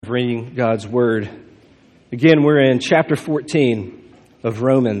reading God's Word. Again, we're in chapter 14 of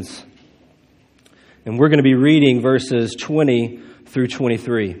Romans, and we're going to be reading verses 20 through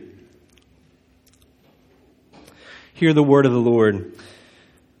 23. Hear the word of the Lord.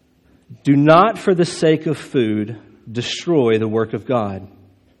 Do not, for the sake of food, destroy the work of God.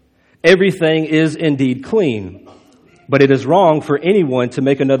 Everything is indeed clean, but it is wrong for anyone to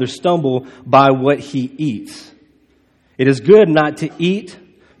make another stumble by what he eats. It is good not to eat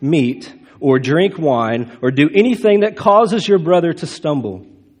meat or drink wine or do anything that causes your brother to stumble.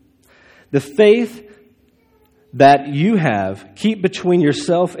 The faith that you have, keep between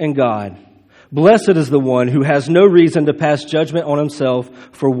yourself and God. Blessed is the one who has no reason to pass judgment on himself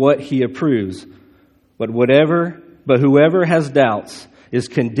for what he approves. But whoever has doubts is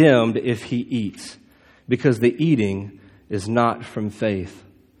condemned if he eats, because the eating is not from faith.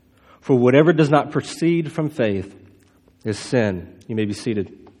 For whatever does not proceed from faith is sin. You may be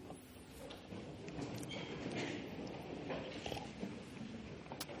seated.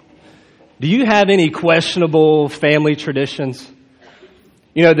 Do you have any questionable family traditions?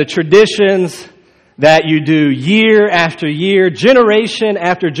 You know, the traditions that you do year after year, generation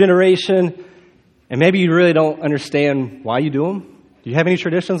after generation, and maybe you really don't understand why you do them? Do you have any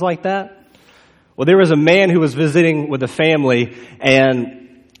traditions like that? Well, there was a man who was visiting with a family,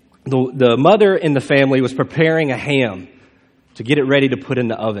 and the mother in the family was preparing a ham to get it ready to put in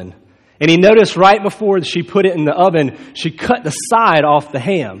the oven. And he noticed right before she put it in the oven, she cut the side off the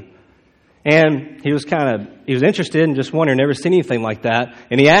ham. And he was interested and just wondering, never seen anything like that.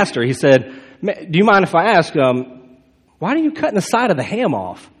 And he asked her, he said, do you mind if I ask, why are you cutting the side of the ham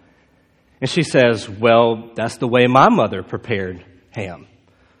off? And she says, well, that's the way my mother prepared ham.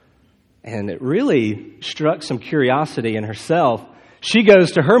 And it really struck some curiosity in herself. She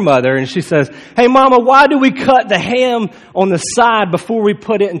goes to her mother and she says, hey, Mama, why do we cut the ham on the side before we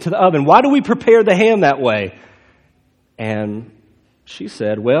put it into the oven? Why do we prepare the ham that way? And she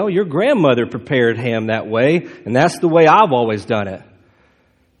said, well, your grandmother prepared ham that way, and that's the way I've always done it.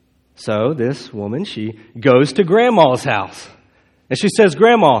 So this woman, she goes to Grandma's house, and she says,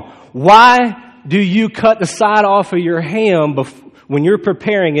 Grandma, why do you cut the side off of your ham when you're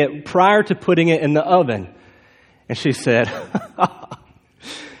preparing it prior to putting it in the oven? And she said,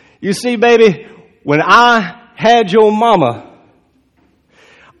 you see, baby, when I had your mama,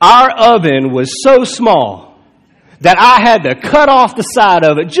 our oven was so small that I had to cut off the side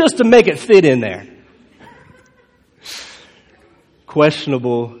of it just to make it fit in there.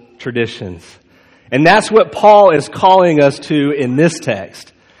 Questionable traditions. And that's what Paul is calling us to in this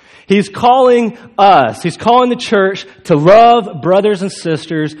text. He's calling the church to love brothers and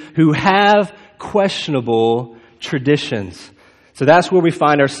sisters who have questionable traditions. So that's where we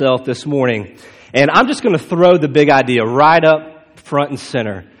find ourselves this morning. And I'm just going to throw the big idea right up front and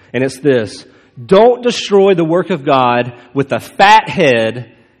center. And it's this. Don't destroy the work of God with a fat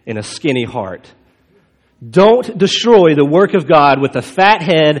head and a skinny heart. Don't destroy the work of God with a fat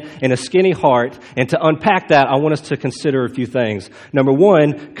head and a skinny heart. And to unpack that, I want us to consider a few things. Number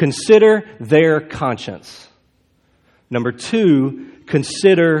one, consider their conscience. Number two,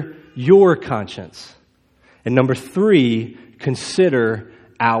 consider your conscience. And number three, consider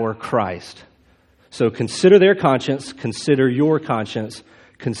our Christ. So consider their conscience, consider your conscience,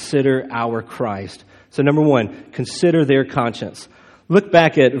 consider our Christ. So number one, consider their conscience. Look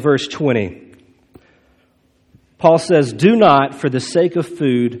back at verse 20. Paul says, do not, for the sake of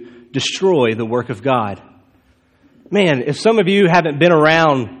food, destroy the work of God. Man, if some of you haven't been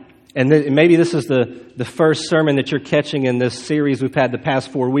around, and maybe this is the first sermon that you're catching in this series we've had the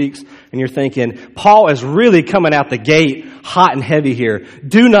past 4 weeks, and you're thinking, Paul is really coming out the gate hot and heavy here.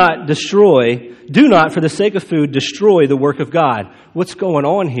 Do not, for the sake of food, destroy the work of God. What's going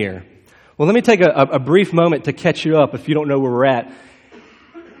on here? Well, let me take a brief moment to catch you up if you don't know where we're at.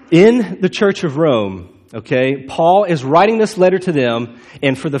 In the Church of Rome, okay, Paul is writing this letter to them,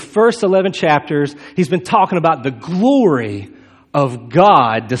 and for the first 11 chapters, he's been talking about the glory of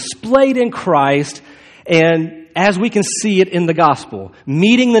God displayed in Christ, and as we can see it in the gospel,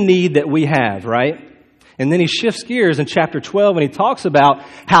 meeting the need that we have, right? And then he shifts gears in chapter 12 and he talks about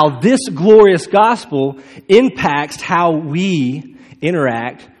how this glorious gospel impacts how we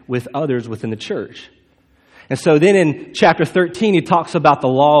interact with others within the church. And so then in chapter 13, he talks about the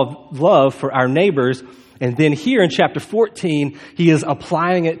law of love for our neighbors. And then here in chapter 14, he is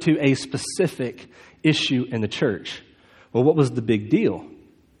applying it to a specific issue in the church. Well, what was the big deal?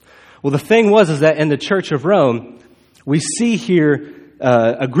 Well, the thing was that in the Church of Rome, we see here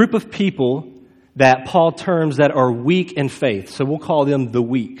a group of people that Paul terms that are weak in faith. So we'll call them the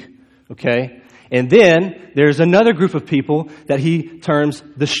weak, okay? And then there's another group of people that he terms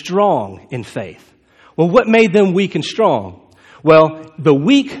the strong in faith. Well, what made them weak and strong? Well, the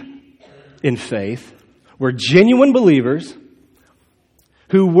weak in faith were genuine believers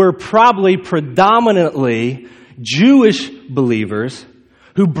who were probably predominantly Jewish believers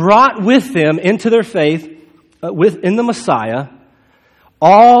who brought with them into their faith in the Messiah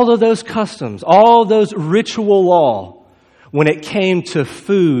all of those customs, all those ritual law when it came to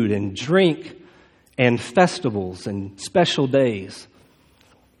food and drink and festivals and special days.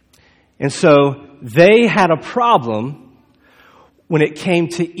 And so they had a problem when it came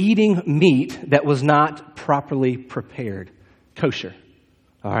to eating meat that was not properly prepared, kosher.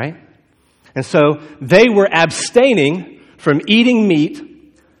 All right? And so they were abstaining from eating meat,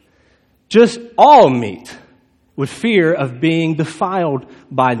 just all meat, with fear of being defiled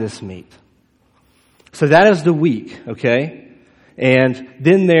by this meat. So that is the weak, okay? And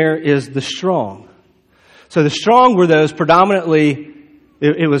then there is the strong. So the strong were those predominantly,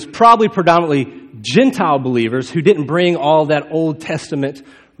 it was probably predominantly Gentile believers who didn't bring all that Old Testament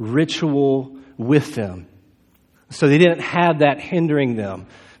ritual with them. So they didn't have that hindering them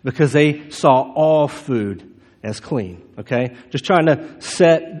because they saw all food as clean, okay? Just trying to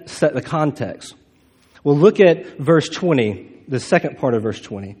set the context. Well, look at verse 20, the second part of verse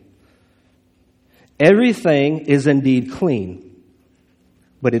 20. Everything is indeed clean,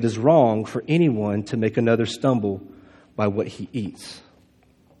 but it is wrong for anyone to make another stumble by what he eats.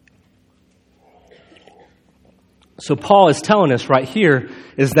 So Paul is telling us right here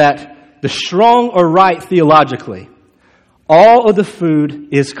is that the strong are right theologically. All of the food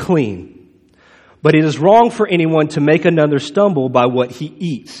is clean, but it is wrong for anyone to make another stumble by what he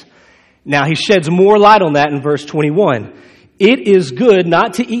eats. Now he sheds more light on that in verse 21. It is good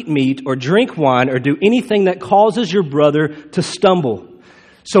not to eat meat or drink wine or do anything that causes your brother to stumble.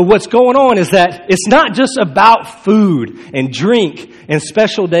 So what's going on is that it's not just about food and drink and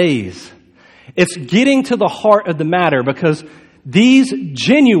special days. It's getting to the heart of the matter because these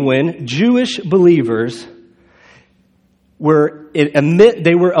genuine Jewish believers were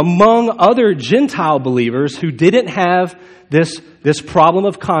among other Gentile believers who didn't have this problem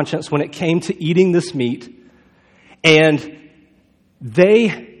of conscience when it came to eating this meat. And they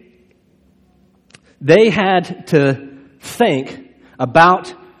had to think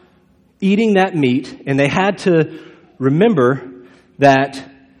about eating that meat, and they had to remember that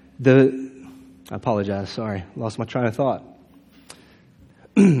I apologize, sorry, lost my train of thought.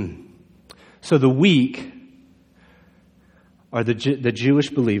 So the weak are the Jewish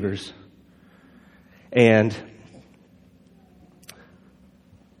believers, and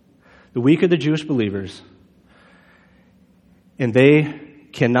the weak are the Jewish believers, and they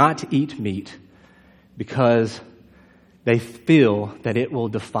cannot eat meat because they feel that it will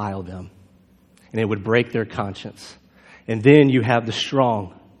defile them and it would break their conscience. And then you have the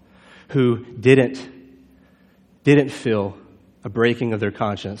strong who didn't feel a breaking of their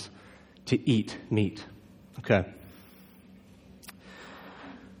conscience to eat meat. Okay.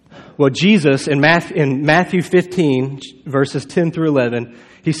 Well, Jesus in Matthew 15, verses 10 through 11,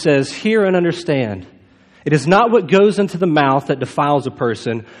 he says, "Hear and understand. It is not what goes into the mouth that defiles a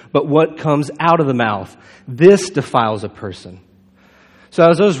person, but what comes out of the mouth. This defiles a person." So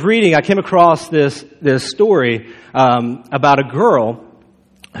as I was reading, I came across this story about a girl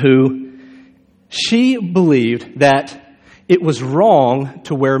who she believed that it was wrong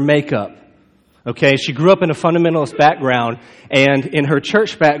to wear makeup. Okay, she grew up in a fundamentalist background, and in her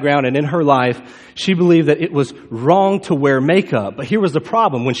church background and in her life, she believed that it was wrong to wear makeup. But here was the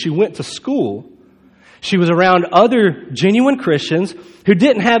problem. When she went to school, she was around other genuine Christians who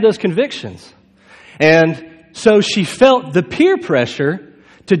didn't have those convictions. And so she felt the peer pressure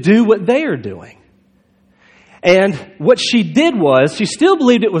to do what they are doing. And what she did was, she still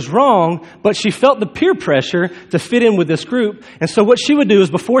believed it was wrong, but she felt the peer pressure to fit in with this group. And so what she would do is,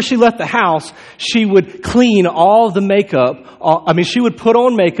 before she left the house, she would clean all the makeup. She would put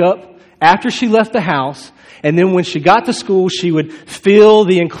on makeup after she left the house. And then when she got to school, she would feel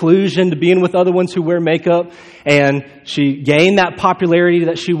the inclusion to being with other ones who wear makeup. And she gained that popularity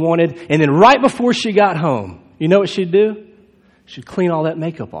that she wanted. And then right before she got home, you know what she'd do? She'd clean all that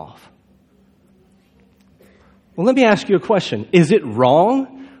makeup off. Well, let me ask you a question. Is it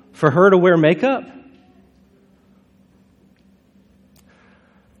wrong for her to wear makeup?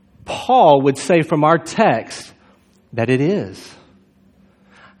 Paul would say from our text that it is.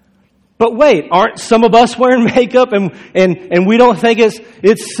 But wait, aren't some of us wearing makeup and we don't think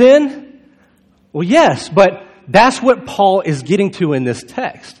it's sin? Well, yes, but that's what Paul is getting to in this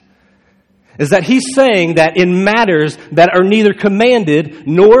text. Is that he's saying that in matters that are neither commanded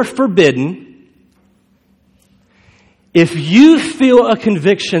nor forbidden, If you feel a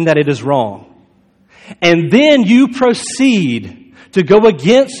conviction that it is wrong, and then you proceed to go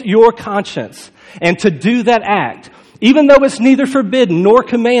against your conscience and to do that act, even though it's neither forbidden nor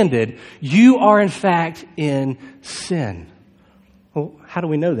commanded, you are in fact in sin. Well, how do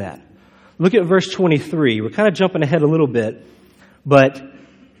we know that? Look at verse 23. We're kind of jumping ahead a little bit, but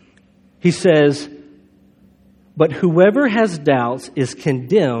he says, "But whoever has doubts is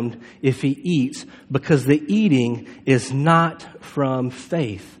condemned if he eats, because the eating is not from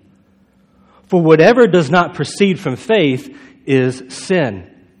faith. For whatever does not proceed from faith is sin."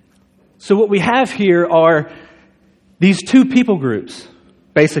 So what we have here are these two people groups,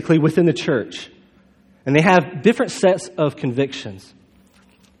 basically within the church. And they have different sets of convictions.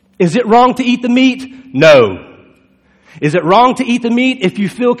 Is it wrong to eat the meat? No. Is it wrong to eat the meat if you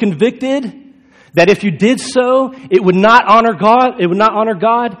feel convicted that if you did so, it would not honor God? It would not honor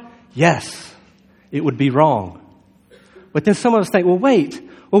God? Yes, it would be wrong. But then some of us think, well, wait,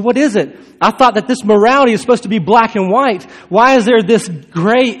 what is it? I thought that this morality is supposed to be black and white. Why is there this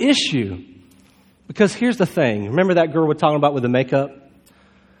gray issue? Because here's the thing. Remember that girl we're talking about with the makeup?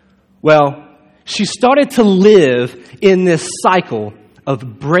 Well, she started to live in this cycle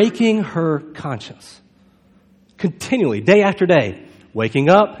of breaking her conscience. Continually, day after day. Waking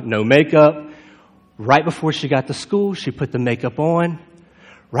up, no makeup. Right before she got to school, she put the makeup on.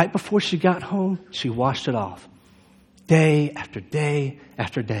 Right before she got home, she washed it off. Day after day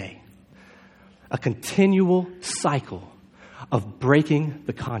after day. A continual cycle of breaking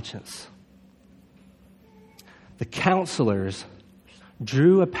the conscience. The counselors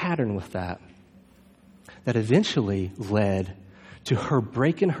drew a pattern with that eventually led to her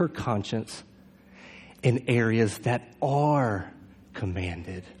breaking her conscience in areas that are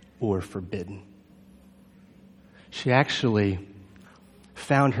commanded or forbidden. She actually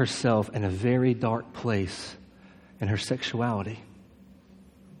found herself in a very dark place in her sexuality.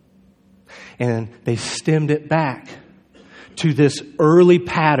 And they stemmed it back to this early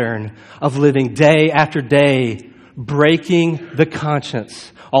pattern of living day after day, breaking the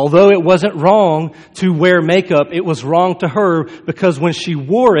conscience. Although it wasn't wrong to wear makeup, it was wrong to her because when she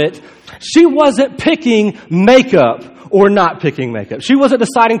wore it, she wasn't picking makeup or not picking makeup. She wasn't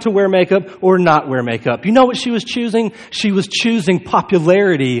deciding to wear makeup or not wear makeup. You know what she was choosing? She was choosing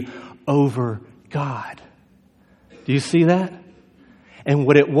popularity over God. Do you see that? And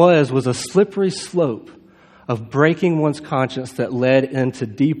what it was a slippery slope of breaking one's conscience that led into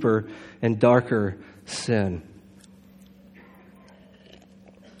deeper and darker sin.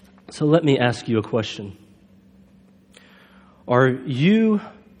 So let me ask you a question. Are you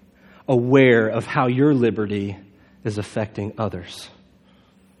aware of how your liberty is affecting others?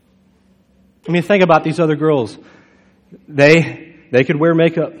 I mean, think about these other girls. They could wear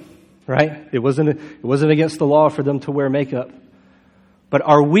makeup, right? It wasn't against the law for them to wear makeup. But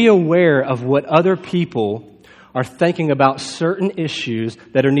are we aware of what other people are thinking about certain issues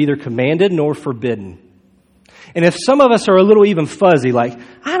that are neither commanded nor forbidden? And if some of us are a little even fuzzy, like,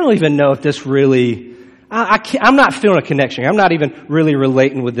 I don't even know if this really, I'm not feeling a connection. I'm not even really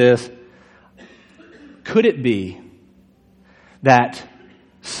relating with this. Could it be that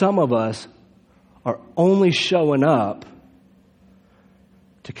some of us are only showing up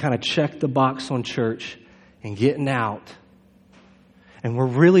to kind of check the box on church and getting out, and we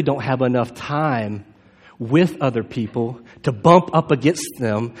really don't have enough time with other people to bump up against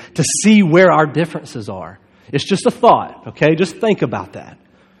them to see where our differences are? It's just a thought, okay? Just think about that.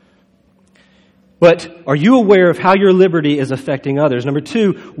 But are you aware of how your liberty is affecting others? Number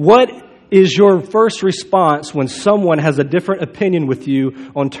two, what is your first response when someone has a different opinion with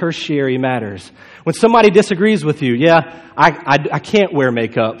you on tertiary matters? When somebody disagrees with you, I can't wear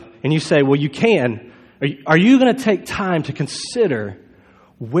makeup, and you say, well, you can. Are you going to take time to consider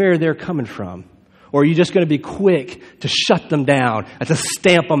where they're coming from? Or are you just going to be quick to shut them down and to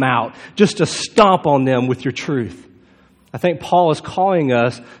stamp them out, just to stomp on them with your truth? I think Paul is calling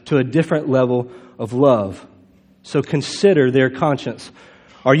us to a different level of love. So consider their conscience.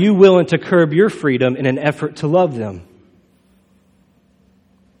 Are you willing to curb your freedom in an effort to love them?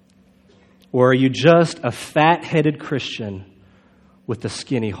 Or are you just a fat-headed Christian with a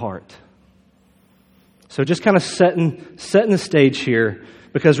skinny heart? So just kind of setting the stage here.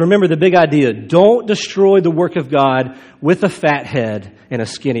 Because remember the big idea, don't destroy the work of God with a fat head and a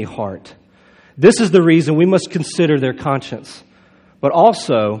skinny heart. This is the reason we must consider their conscience. But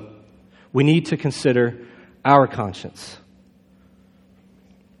also, we need to consider our conscience.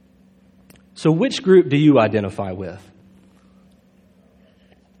 So which group do you identify with?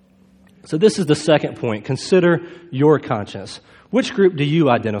 So this is the second point. Consider your conscience. Which group do you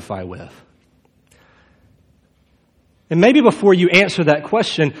identify with? And maybe before you answer that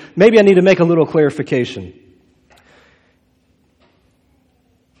question, maybe I need to make a little clarification.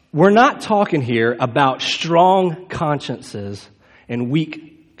 We're not talking here about strong consciences and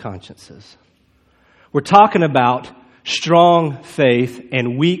weak consciences. We're talking about strong faith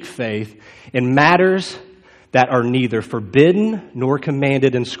and weak faith in matters that are neither forbidden nor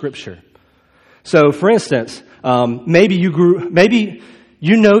commanded in Scripture. So, for instance, maybe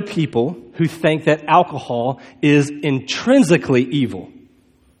you know people who think that alcohol is intrinsically evil.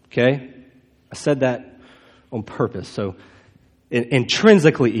 Okay? I said that on purpose. So,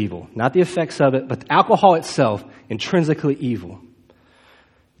 intrinsically evil. Not the effects of it, but alcohol itself, intrinsically evil.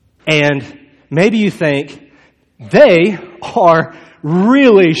 And maybe you think they are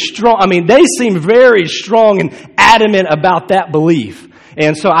really strong. I mean, they seem very strong and adamant about that belief.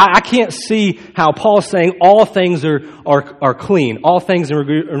 And so I can't see how Paul's saying all things are clean. All things in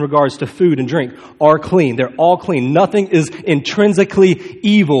regards to food and drink are clean. They're all clean. Nothing is intrinsically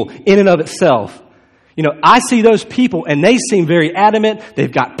evil in and of itself. You know, I see those people and they seem very adamant.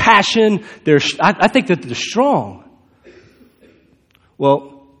 They've got passion. I think that they're strong.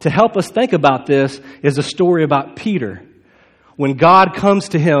 Well, to help us think about this is a story about Peter. When God comes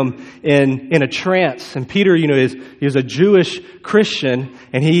to him in a trance, and Peter, you know, he was a Jewish Christian,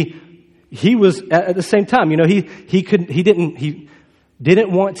 and he was at the same time, you know, he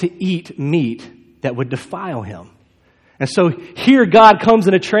didn't want to eat meat that would defile him. And so here God comes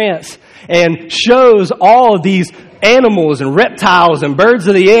in a trance and shows all of these animals and reptiles and birds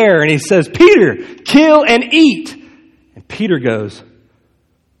of the air, and he says, "Peter, kill and eat." And Peter goes,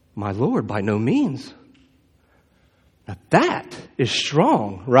 "My Lord, by no means." Now that is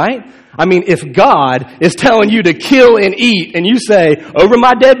strong, right? I mean, if God is telling you to kill and eat, and you say, "Over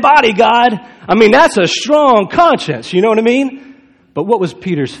my dead body, God," I mean, that's a strong conscience. You know what I mean? But what was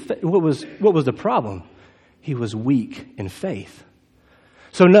what was the problem? He was weak in faith.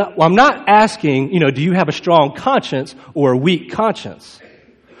 So I'm not asking, you know, do you have a strong conscience or a weak conscience?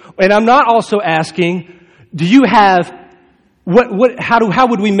 And I'm not also asking, do you have how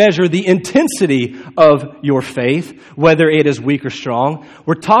would we measure the intensity of your faith, whether it is weak or strong?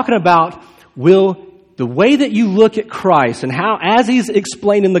 We're talking about the way that you look at Christ and how, as He's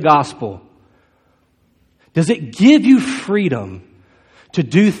explained in the gospel, does it give you freedom to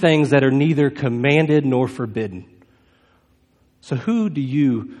do things that are neither commanded nor forbidden? So who do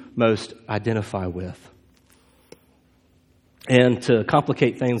you most identify with? And to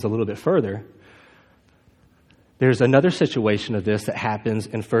complicate things a little bit further, there's another situation of this that happens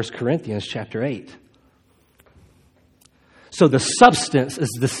in 1 Corinthians chapter 8. So the substance is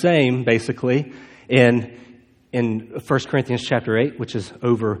the same, basically, in 1 Corinthians chapter 8, which is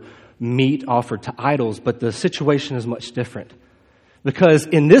over meat offered to idols, but the situation is much different. Because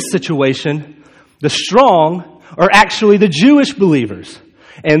in this situation, the strong are actually the Jewish believers,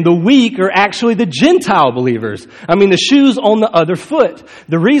 and the weak are actually the Gentile believers. I mean, the shoe's on the other foot.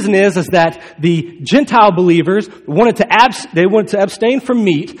 The reason is that the Gentile believers wanted to abstain from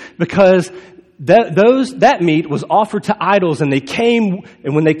meat because that meat was offered to idols, and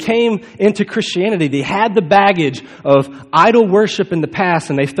when they came into Christianity, they had the baggage of idol worship in the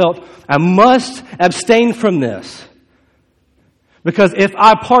past, and they felt, I must abstain from this. Because if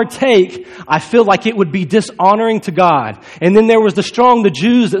I partake, I feel like it would be dishonoring to God. And then there was the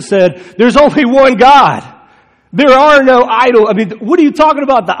Jews that said, there's only one God. There are no idols. I mean, what are you talking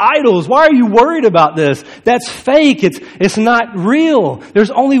about, the idols? Why are you worried about this? That's fake. It's not real. There's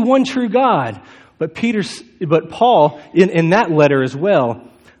only one true God. But Paul, in that letter as well,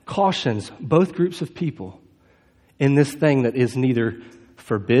 cautions both groups of people in this thing that is neither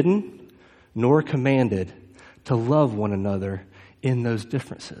forbidden nor commanded, to love one another in those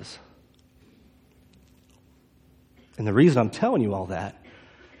differences. And the reason I'm telling you all that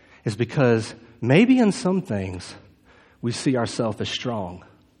is because maybe in some things we see ourselves as strong.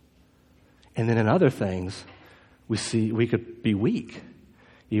 And then in other things we could be weak,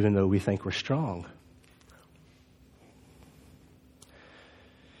 even though we think we're strong.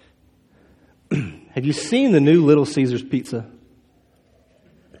 Have you seen the new Little Caesars pizza?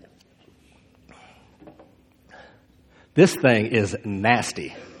 This thing is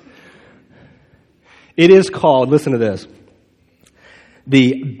nasty. It is called, listen to this,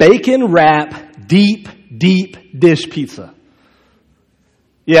 the bacon wrap deep dish pizza.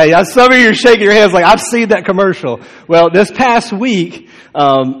 Yeah, some of you are shaking your heads like, I've seen that commercial. Well, this past week,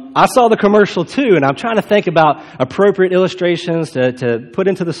 I saw the commercial too, and I'm trying to think about appropriate illustrations to put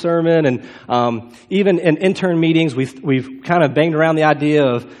into the sermon. And even in intern meetings, we've kind of banged around the idea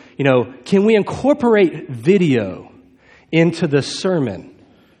of, you know, can we incorporate video into the sermon?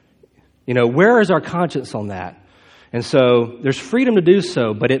 You know, where is our conscience on that? And so there's freedom to do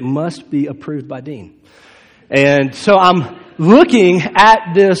so, but it must be approved by Dean. And so I'm looking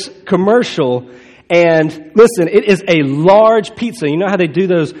at this commercial, and listen, it is a large pizza. You know how they do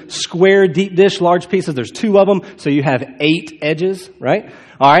those square deep dish large pizzas? There's 2 of them, so you have 8 edges, right?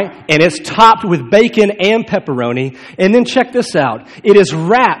 All right, and it's topped with bacon and pepperoni. And then check this out. It is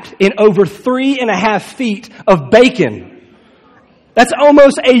wrapped in over 3.5 feet of bacon. That's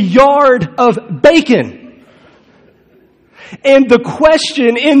almost a yard of bacon. And the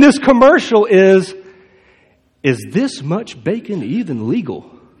question in this commercial is this much bacon even legal?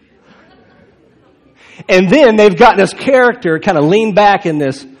 And then they've got this character kind of leaned back in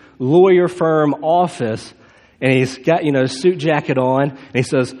this lawyer firm office, and he's got, a suit jacket on, and he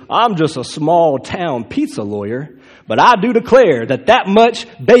says, I'm just a small town pizza lawyer, but I do declare that much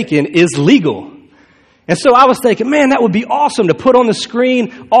bacon is legal. And so I was thinking, man, that would be awesome to put on the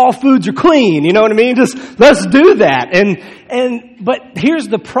screen, all foods are clean, you know what I mean? Just, let's do that. But here's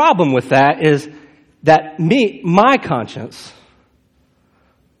the problem with that is that my conscience,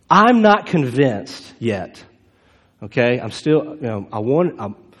 I'm not convinced yet. Okay? I'm still,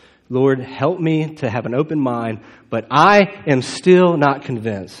 Lord, help me to have an open mind, but I am still not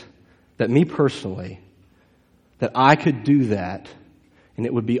convinced that me personally, that I could do that and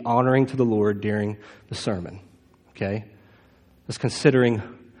it would be honoring to the Lord during the sermon. Okay? Just considering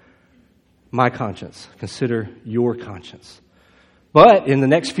my conscience. Consider your conscience. But in the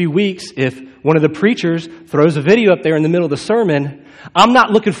next few weeks, if one of the preachers throws a video up there in the middle of the sermon, I'm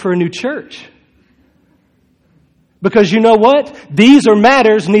not looking for a new church. Because you know what? These are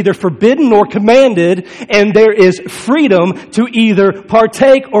matters neither forbidden nor commanded, and there is freedom to either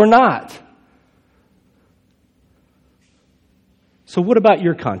partake or not. So what about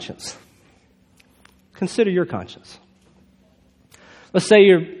your conscience? Consider your conscience. Let's say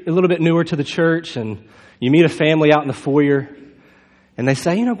you're a little bit newer to the church and you meet a family out in the foyer and they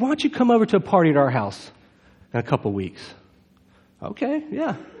say, why don't you come over to a party at our house in a couple weeks? Okay,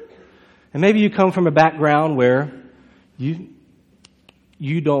 yeah. And maybe you come from a background where you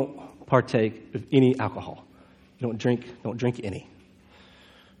don't partake of any alcohol. You don't drink any.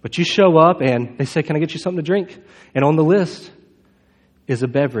 But you show up and they say, can I get you something to drink? And on the list is a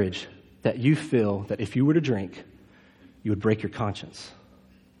beverage that you feel that if you were to drink, you would break your conscience.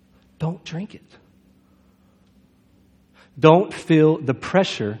 Don't drink it. Don't feel the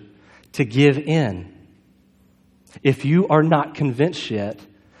pressure to give in if you are not convinced yet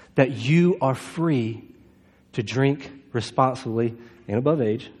that you are free to drink responsibly and above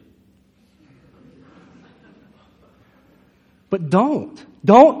age. But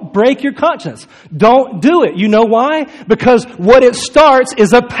don't break your conscience. Don't do it. You know why? Because what it starts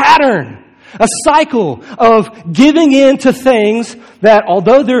is a pattern, a cycle of giving in to things that,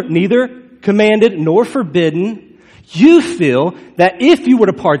 although they're neither commanded nor forbidden, you feel that if you were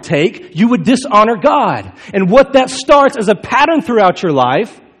to partake, you would dishonor God. And what that starts as a pattern throughout your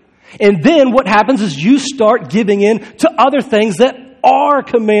life. And then what happens is you start giving in to other things that are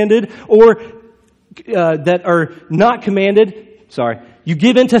commanded or that are not commanded. You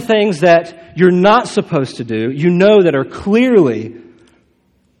give in to things that you're not supposed to do. You know that are clearly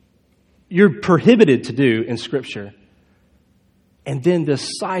you're prohibited to do in Scripture. And then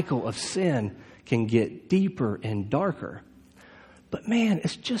this cycle of sin can get deeper and darker. But man,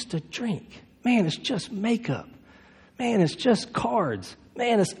 it's just a drink. Man, it's just makeup. Man, it's just cards.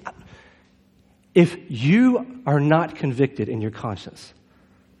 Man, if you are not convicted in your conscience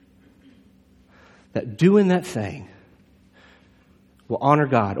that doing that thing will honor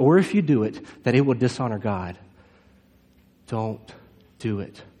God, or if you do it, that it will dishonor God, don't do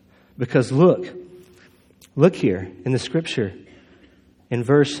it. Because look here in the Scripture, in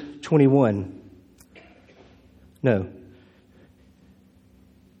verse 21.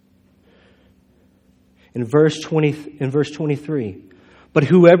 In verse 23. But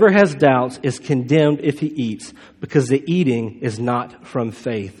whoever has doubts is condemned if he eats, because the eating is not from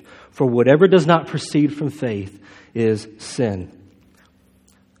faith. For whatever does not proceed from faith is sin.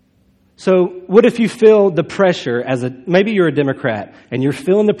 So what if you feel the pressure maybe you're a Democrat and you're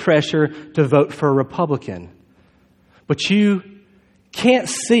feeling the pressure to vote for a Republican, but you can't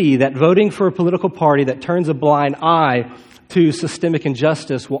see that voting for a political party that turns a blind eye to systemic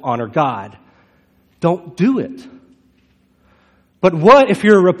injustice will honor God? Don't do it. But what if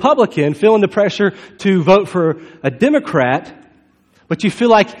you're a Republican feeling the pressure to vote for a Democrat, but you feel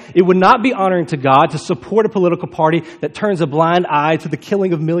like it would not be honoring to God to support a political party that turns a blind eye to the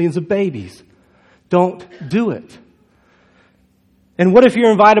killing of millions of babies? Don't do it. And what if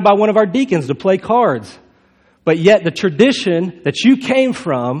you're invited by one of our deacons to play cards, but yet the tradition that you came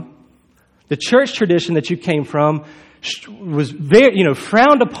from The church tradition that you came from was very,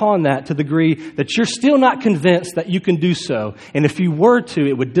 frowned upon that to the degree that you're still not convinced that you can do so. And if you were to,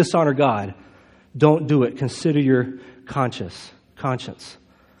 it would dishonor God. Don't do it. Consider your conscience.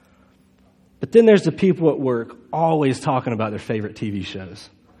 But then there's the people at work always talking about their favorite TV shows.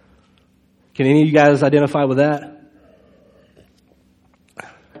 Can any of you guys identify with that?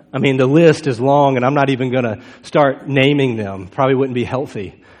 I mean, the list is long, and I'm not even going to start naming them. Probably wouldn't be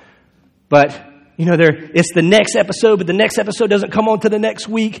healthy. But, it's the next episode, but the next episode doesn't come on to the next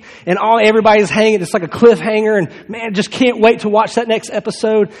week, and everybody's hanging. It's like a cliffhanger, and man, just can't wait to watch that next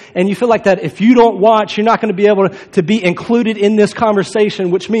episode. And you feel like that if you don't watch, you're not going to be able to be included in this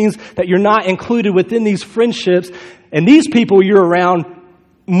conversation, which means that you're not included within these friendships. And these people you're around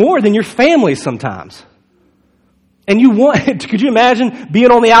more than your family sometimes. And could you imagine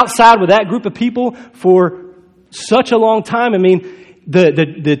being on the outside with that group of people for such a long time? I mean,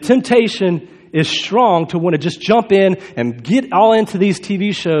 the temptation is strong to want to just jump in and get all into these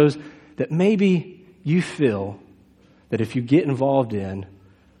TV shows that maybe you feel that if you get involved in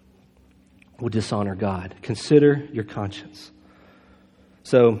will dishonor God. Consider your conscience.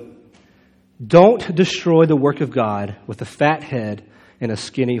 So, don't destroy the work of God with a fat head and a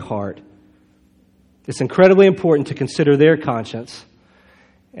skinny heart. It's incredibly important to consider their conscience.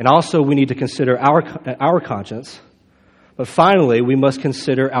 And also we need to consider our conscience. But finally, we must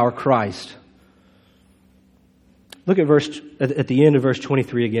consider our Christ. Look at the end of verse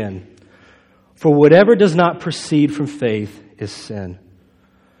 23 again. For whatever does not proceed from faith is sin.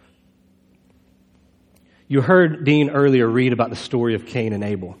 You heard Dean earlier read about the story of Cain and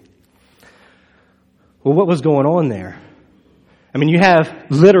Abel. Well, what was going on there? I mean, you have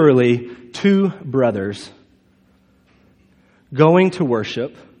literally two brothers going to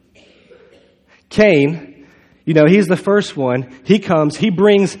worship. Cain, he's the first one. He comes, he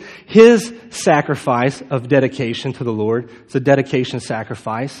brings his sacrifice of dedication to the Lord. It's a dedication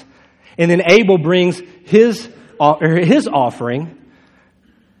sacrifice. And then Abel brings his offering.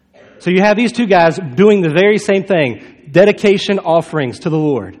 So you have these two guys doing the very same thing, dedication offerings to the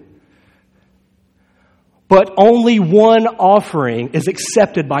Lord. But only one offering is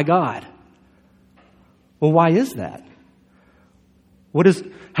accepted by God. Well, why is that?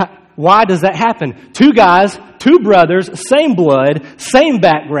 Why does that happen? Two guys, two brothers, same blood, same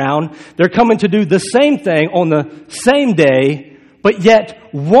background. They're coming to do the same thing on the same day, but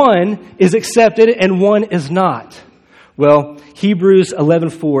yet one is accepted and one is not. Well, Hebrews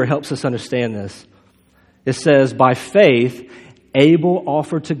 11:4 helps us understand this. It says, by faith, Abel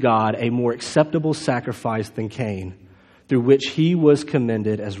offered to God a more acceptable sacrifice than Cain, through which he was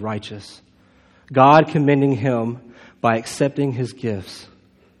commended as righteous. God commending him by accepting his gifts.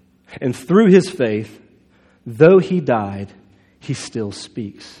 And through his faith, though he died, he still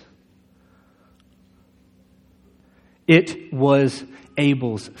speaks. It was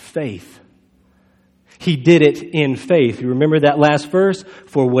Abel's faith. He did it in faith. You remember that last verse?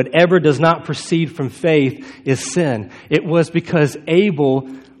 For whatever does not proceed from faith is sin. It was because Abel,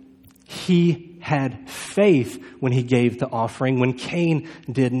 he had faith when he gave the offering, when Cain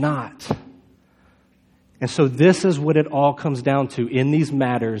did not. And so this is what it all comes down to in these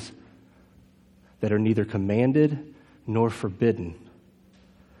matters that are neither commanded nor forbidden.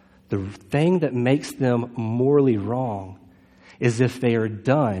 The thing that makes them morally wrong is if they are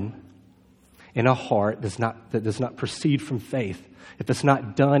done in a heart that does not proceed from faith. If it's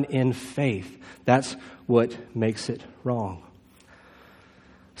not done in faith, that's what makes it wrong.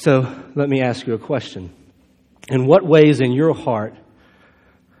 So let me ask you a question. In what ways in your heart,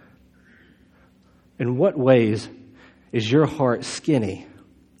 is your heart skinny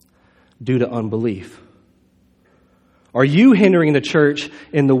due to unbelief? Are you hindering the church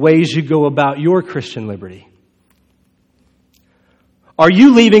in the ways you go about your Christian liberty? Are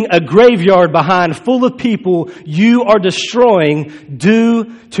you leaving a graveyard behind full of people you are destroying due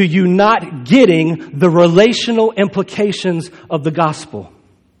to you not getting the relational implications of the gospel?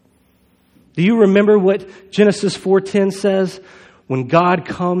 Do you remember what Genesis 4:10 says when God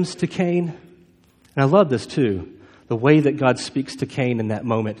comes to Cain? And I love this too, the way that God speaks to Cain in that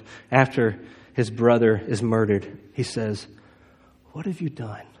moment after his brother is murdered. He says, "What have you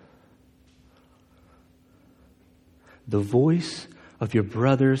done? The voice of your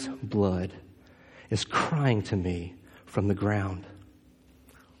brother's blood is crying to me from the ground."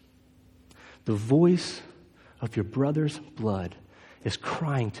 The voice of your brother's blood is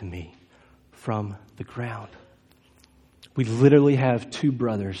crying to me from the ground. We literally have two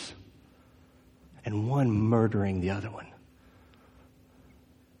brothers and one murdering the other one.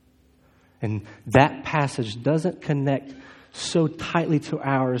 And that passage doesn't connect so tightly to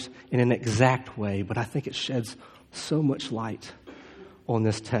ours in an exact way, but I think it sheds so much light on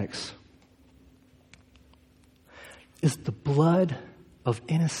this text. Is the blood of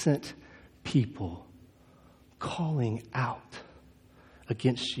innocent people calling out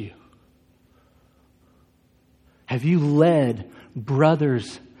against you? Have you led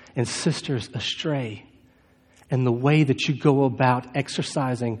brothers and sisters astray in the way that you go about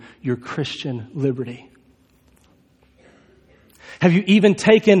exercising your Christian liberty? Have you even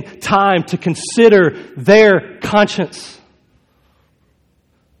taken time to consider their conscience?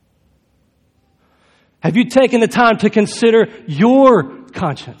 Have you taken the time to consider your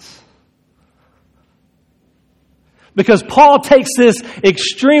conscience? Because Paul takes this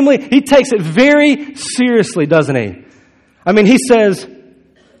he takes it very seriously, doesn't he? I mean, he says,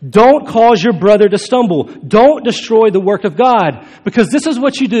 don't cause your brother to stumble. Don't destroy the work of God. Because this is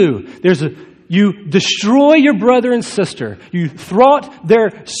what you do. You destroy your brother and sister. You thwart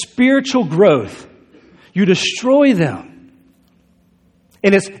their spiritual growth. You destroy them.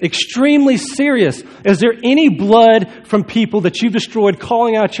 And it's extremely serious. Is there any blood from people that you've destroyed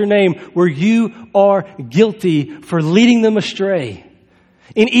calling out your name where you are guilty for leading them astray?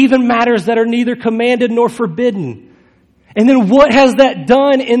 In even matters that are neither commanded nor forbidden. And then what has that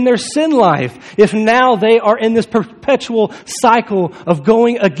done in their sin life if now they are in this perpetual cycle of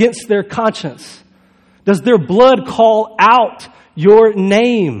going against their conscience? Does their blood call out your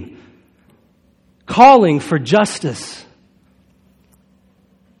name, calling for justice?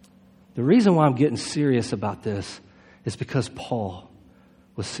 The reason why I'm getting serious about this is because Paul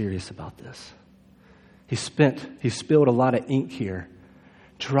was serious about this. He spilled a lot of ink here,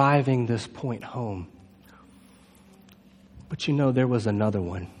 driving this point home. But you know, there was another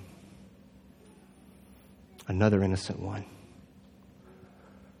one. Another innocent one.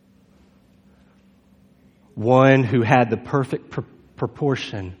 One who had the perfect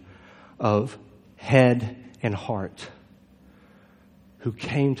proportion of head and heart, who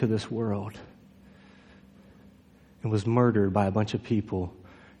came to this world and was murdered by a bunch of people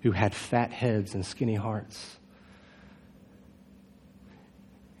who had fat heads and skinny hearts.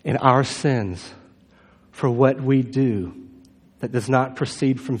 And our sins for what we do that does not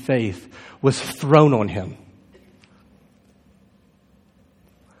proceed from faith was thrown on him.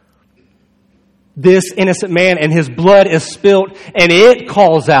 This innocent man, and his blood is spilt, and it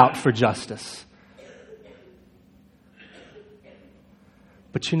calls out for justice.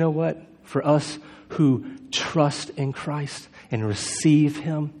 But you know what? For us who trust in Christ and receive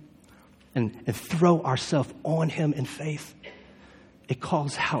Him and throw ourselves on Him in faith, it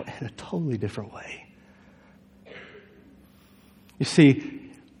calls out in a totally different way. You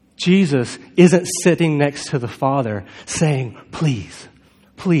see, Jesus isn't sitting next to the Father saying, please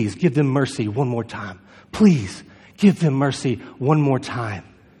give them mercy one more time. Please give them mercy one more time.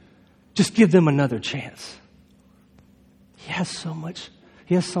 Just give them another chance. He has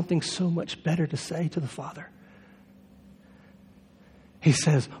something so much better to say to the Father. He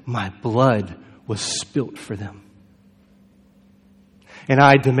says, my blood was spilt for them. And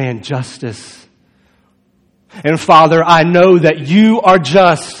I demand justice. And Father, I know that you are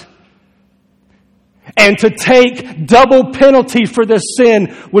just. And to take double penalty for this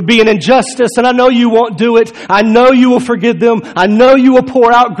sin would be an injustice. And I know you won't do it. I know you will forgive them. I know you will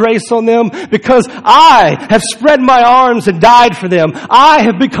pour out grace on them because I have spread my arms and died for them. I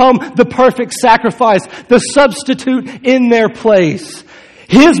have become the perfect sacrifice, the substitute in their place.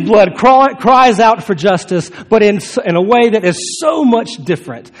 His blood cries out for justice, but in a way that is so much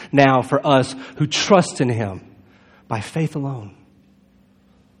different now for us who trust in Him by faith alone.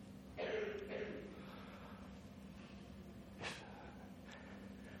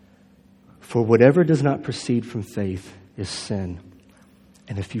 For whatever does not proceed from faith is sin.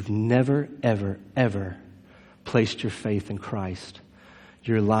 And if you've never, ever, ever placed your faith in Christ,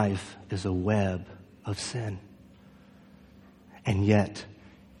 your life is a web of sin. And yet,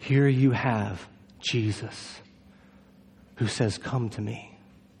 here you have Jesus who says, come to me,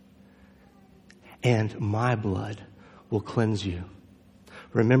 and my blood will cleanse you.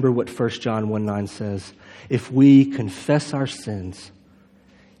 Remember what 1 John 1:9 says, if we confess our sins,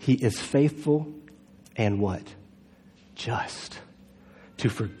 He is faithful and what? Just to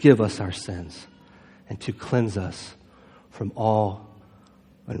forgive us our sins and to cleanse us from all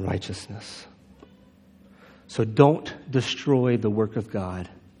unrighteousness. So don't destroy the work of God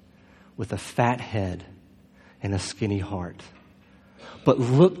with a fat head and a skinny heart, but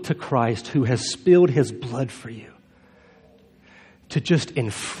look to Christ who has spilled His blood for you to just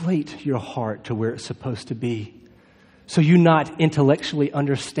inflate your heart to where it's supposed to be, So you not intellectually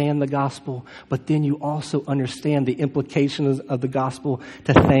understand the gospel, but then you also understand the implications of the gospel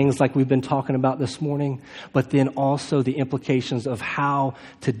to things like we've been talking about this morning, but then also the implications of how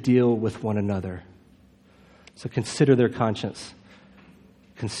to deal with one another. So consider their conscience.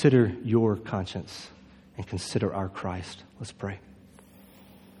 Consider your conscience. And consider our Christ. Let's pray.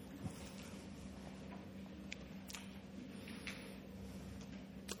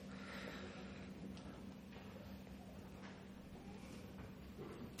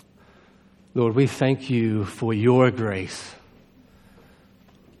 Lord, we thank you for your grace.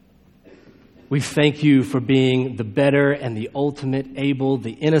 We thank you for being the better and the ultimate able,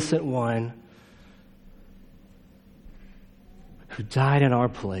 the innocent one who died in our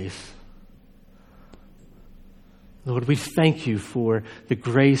place. Lord, we thank you for the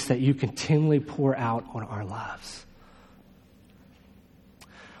grace that you continually pour out on our lives.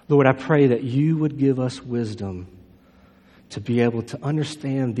 Lord, I pray that you would give us wisdom to be able to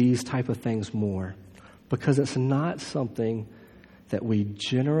understand these type of things more, because it's not something that we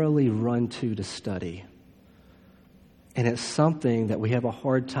generally run to study. And it's something that we have a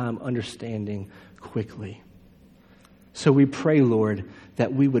hard time understanding quickly. So we pray, Lord,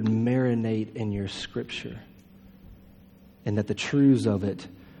 that we would marinate in your scripture and that the truths of it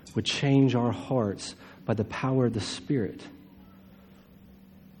would change our hearts by the power of the Spirit.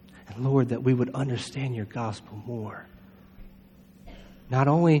 And Lord, that we would understand your gospel more. Not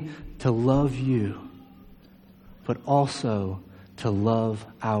only to love you, but also to love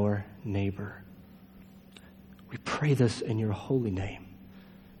our neighbor. We pray this in your holy name.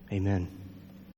 Amen.